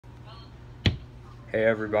Hey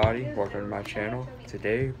everybody, welcome to my channel.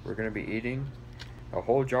 Today we're going to be eating a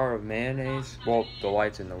whole jar of mayonnaise. Well, the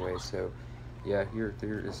light's in the way, so yeah, here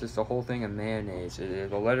it's just a whole thing of mayonnaise. The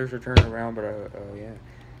letters are turned around, but yeah.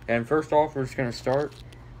 And first off, we're just going to start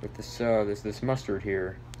with this mustard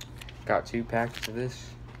here. Got 2 packets of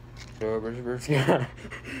this, so we're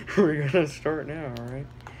gonna start now. All right.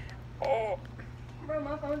 Oh, bro,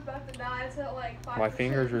 my phone's about to die. It's at like 5%. My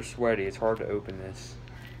fingers are sweaty. It's hard to open this.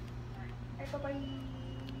 Bye.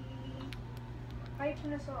 How do you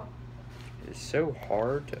turn this off? It's so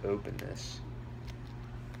hard to open this.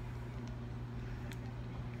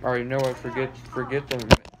 Alright, you know what? Forget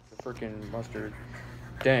the freaking mustard.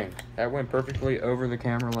 Dang, that went perfectly over the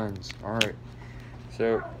camera lens. Alright.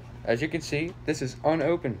 So, as you can see, this is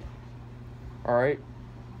unopened. Alright.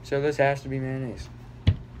 So this has to be mayonnaise.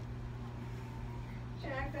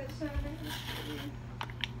 Jack, that's so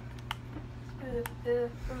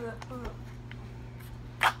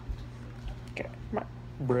Okay, come on,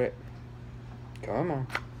 Brett. Come on.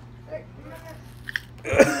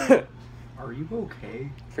 Are you okay?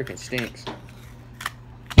 Freaking stinks.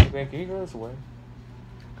 Hey, man, can you go this way?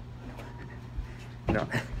 No.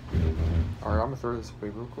 Alright, I'm gonna throw this away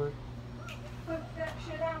real quick. Put that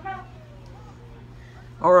shit out now.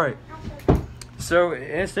 Alright. So, it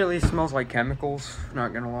instantly smells like chemicals,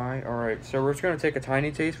 not gonna lie. Alright, so we're just gonna take a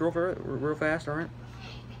tiny taste real fast, alright?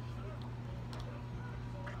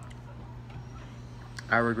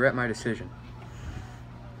 I regret my decision.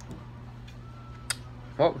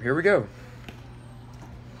 Well, here we go.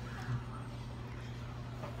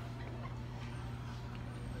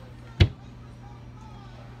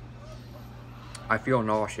 I feel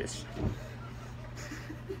nauseous.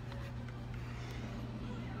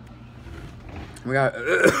 We got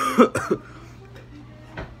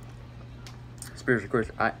spiritual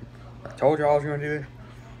question. I told you I was gonna do this.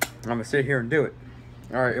 I'm gonna sit here and do it.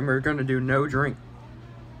 Alright, and we're gonna do no drink.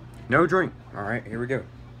 No drink. Alright, here we go.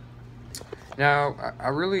 Now, I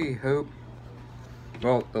really hope,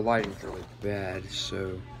 well, the lighting's really bad,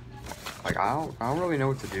 so, like, I don't really know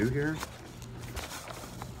what to do here.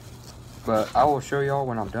 But I will show y'all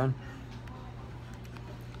when I'm done.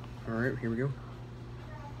 Alright, here we go.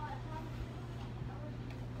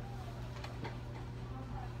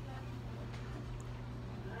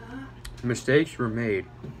 Mistakes were made.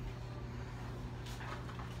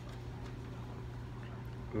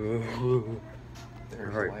 There's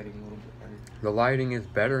Right. lighting a little bit better. The lighting is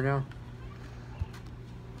better now.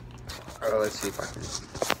 Let's see if I can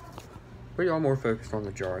put y'all more focused on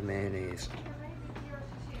the jar of mayonnaise.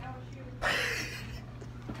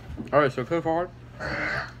 Alright, so far,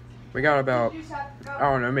 we got about, I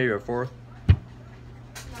don't know, maybe a fourth.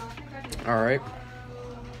 Alright.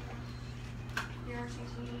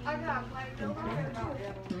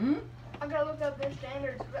 I gotta look up their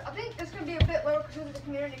standards. But I think it's gonna be a bit lower because it's a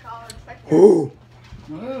community college. Ooh.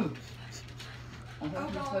 Ooh. I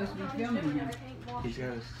thought you were supposed to be filming him. He's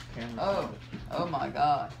got his camera. Oh my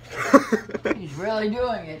God. He's really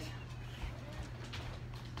doing it.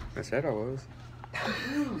 I said I was.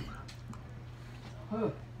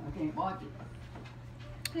 Oh, I can't watch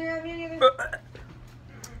it. Yeah, me neither. I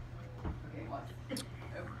can't watch it.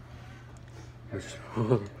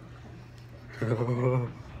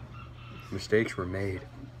 Mistakes were made.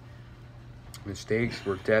 Mistakes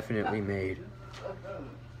were definitely made.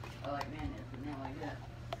 I like mayonnaise, but not like that.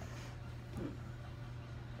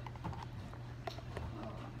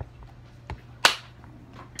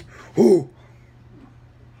 Ooh.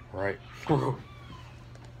 Right.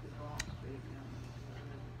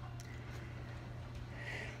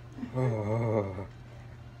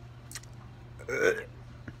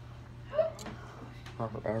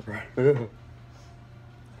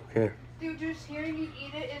 Okay. Dude, just hearing you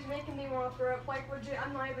eat it is making me want to throw up. Like, legit,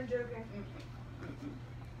 I'm not even joking.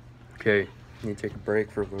 Okay, need to take a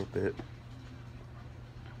break for a little bit.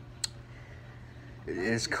 It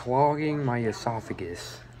is clogging my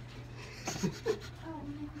esophagus.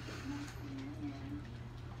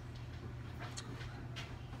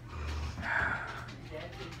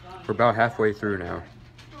 We're about halfway through now.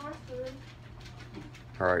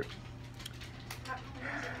 Alright.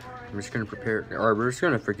 I'm just gonna prepare. Alright, we're just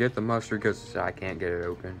gonna forget the mustard because I can't get it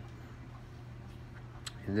open.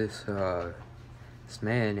 And this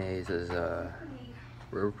mayonnaise is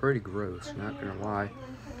pretty gross, not gonna lie.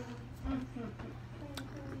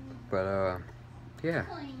 But yeah.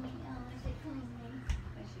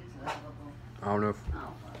 I don't know if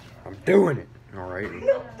I'm doing it. Alright.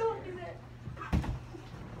 No, don't do that.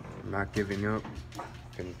 I'm not giving up. I'm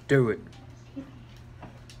gonna do it.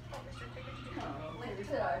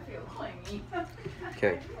 I feel clingy.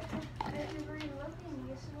 Okay.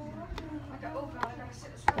 have to open it. I gotta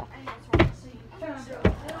sit this real angle so I can see.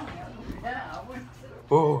 Yeah,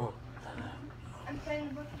 Oh. I'm playing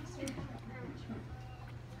the book.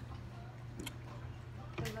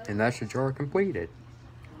 And that's the jar completed.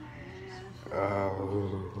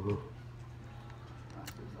 Oh.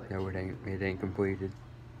 No, it ain't. It ain't completed.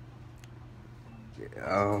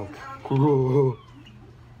 Oh. Oh,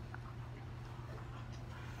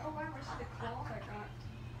 wow, this is the cloth I got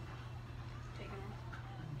taken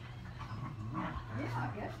off. yeah, I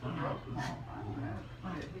guess we broke them all. I don't know.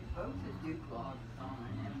 Both his Duke logs on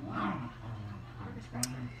and one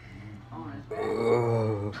on his back.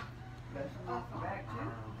 Oh. Got some off the back too.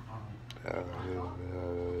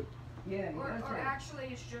 Yeah, he Or does have. actually,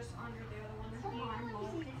 it's just under the other one. That's mine. Well, no,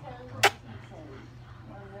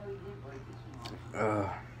 he did break his one. It's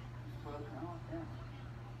broken off then.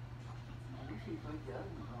 I wish he broke the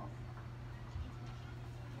other one off.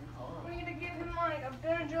 They're hard. We need to give him like a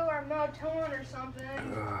Benadryl or melatonin or something.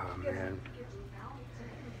 Oh, Give man. him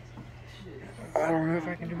I don't know if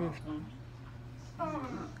I can do this.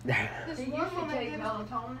 this He one used to woman take gives,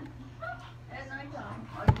 melatonin at nighttime.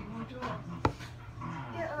 Like he went to her.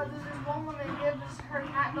 there's this one woman gives her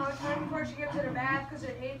cat melatonin before she gives it a bath because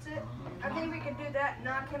it hates it. I think we could do that and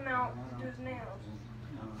knock him out to his nails.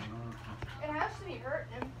 It has to be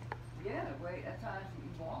hurting him. Yeah, the way that's how he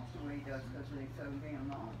walks the way he does because they're so damn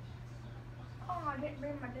long. Oh, I didn't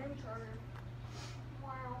bring my dang charger.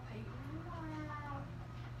 Wow, Peyton. Wow.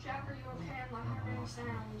 Jack, are you okay? I'm not hearing any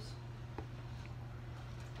sounds.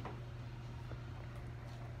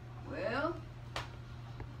 Well,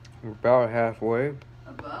 We're about halfway.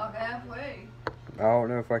 about halfway. I don't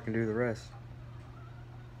know if I can do the rest.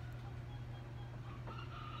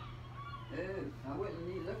 I wouldn't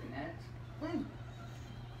need looking at it.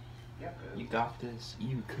 Yucko. You got this.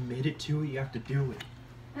 You committed to it. You have to do it.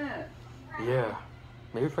 Huh. Yeah.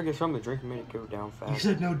 Maybe if I get something to drink, make it go down fast. You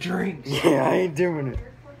said no drinks. Yeah, I ain't doing it.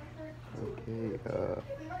 Okay,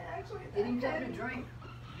 Get him something to drink.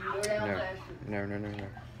 You go down No. faster. No.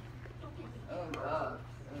 Oh, God.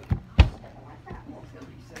 He'll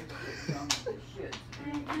be sick of this some of this shit.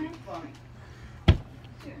 It's funny.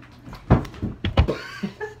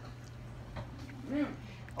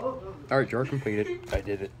 Oh, Alright, jar completed. I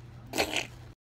did it.